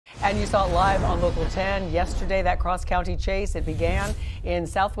And you saw it live on Local 10 yesterday, that cross-county chase. It began in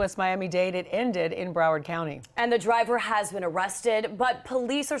southwest Miami-Dade. It ended in Broward County. And the driver has been arrested, but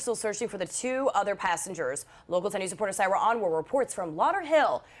police are still searching for the two other passengers. Local 10 News reporter Syra Onwar reports from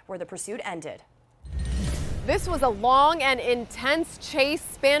Lauderhill, where the pursuit ended. This was a long and intense chase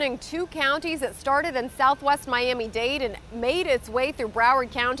spanning two counties. It started in southwest Miami-Dade and made its way through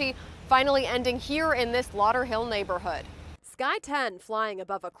Broward County, finally ending here in this Lauderhill neighborhood. Sky 10 flying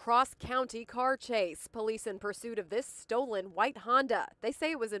above a cross-county car chase. Police in pursuit of this stolen white Honda. They say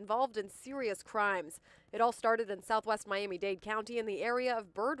it was involved in serious crimes. It all started in southwest Miami-Dade County in the area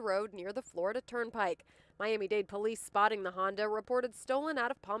of Bird Road near the Florida Turnpike. Miami-Dade police spotting the Honda reported stolen out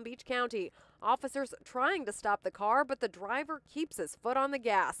of Palm Beach County. Officers trying to stop the car, but the driver keeps his foot on the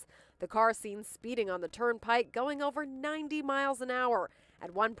gas. The car seen speeding on the turnpike, going over 90 miles an hour.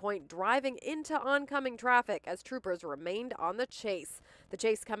 At one point, driving into oncoming traffic as troopers remained on the chase. The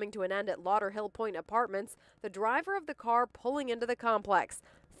chase coming to an end at Lauderhill Point Apartments, the driver of the car pulling into the complex.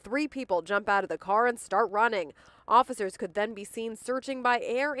 3 people jump out of the car and start running. Officers could then be seen searching by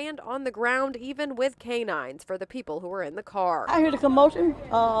air and on the ground, even with canines, for the people who were in the car. I hear the commotion,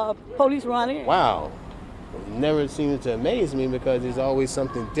 police running. Wow. Never seems to amaze me because there's always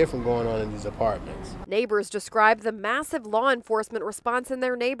something different going on in these apartments. Neighbors describe the massive law enforcement response in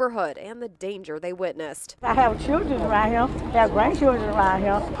their neighborhood and the danger they witnessed. I have children around here, I have grandchildren around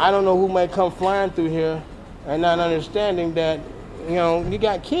here. I don't know who might come flying through here and not understanding that, you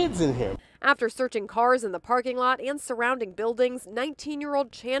got kids in here. After searching cars in the parking lot and surrounding buildings,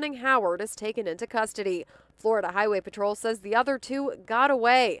 19-year-old Channing Howard is taken into custody. Florida Highway Patrol says the other 2 got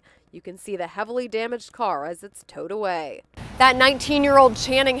away. You can see the heavily damaged car as it's towed away. That 19-year-old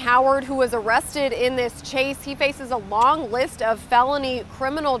Channing Howard, who was arrested in this chase, he faces a long list of felony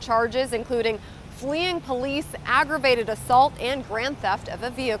criminal charges, including fleeing police, aggravated assault, and grand theft of a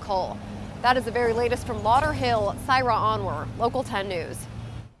vehicle. That is the very latest from Lauderhill. Syra Onwar, Local 10 News.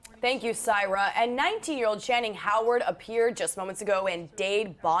 Thank you, Syra. And 19-year-old Channing Howard appeared just moments ago in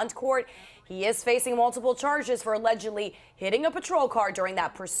Dade Bond Court. He is facing multiple charges for allegedly hitting a patrol car during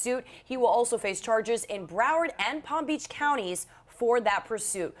that pursuit. He will also face charges in Broward and Palm Beach counties for that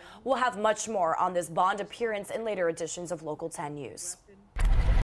pursuit. We'll have much more on this bond appearance in later editions of Local 10 News.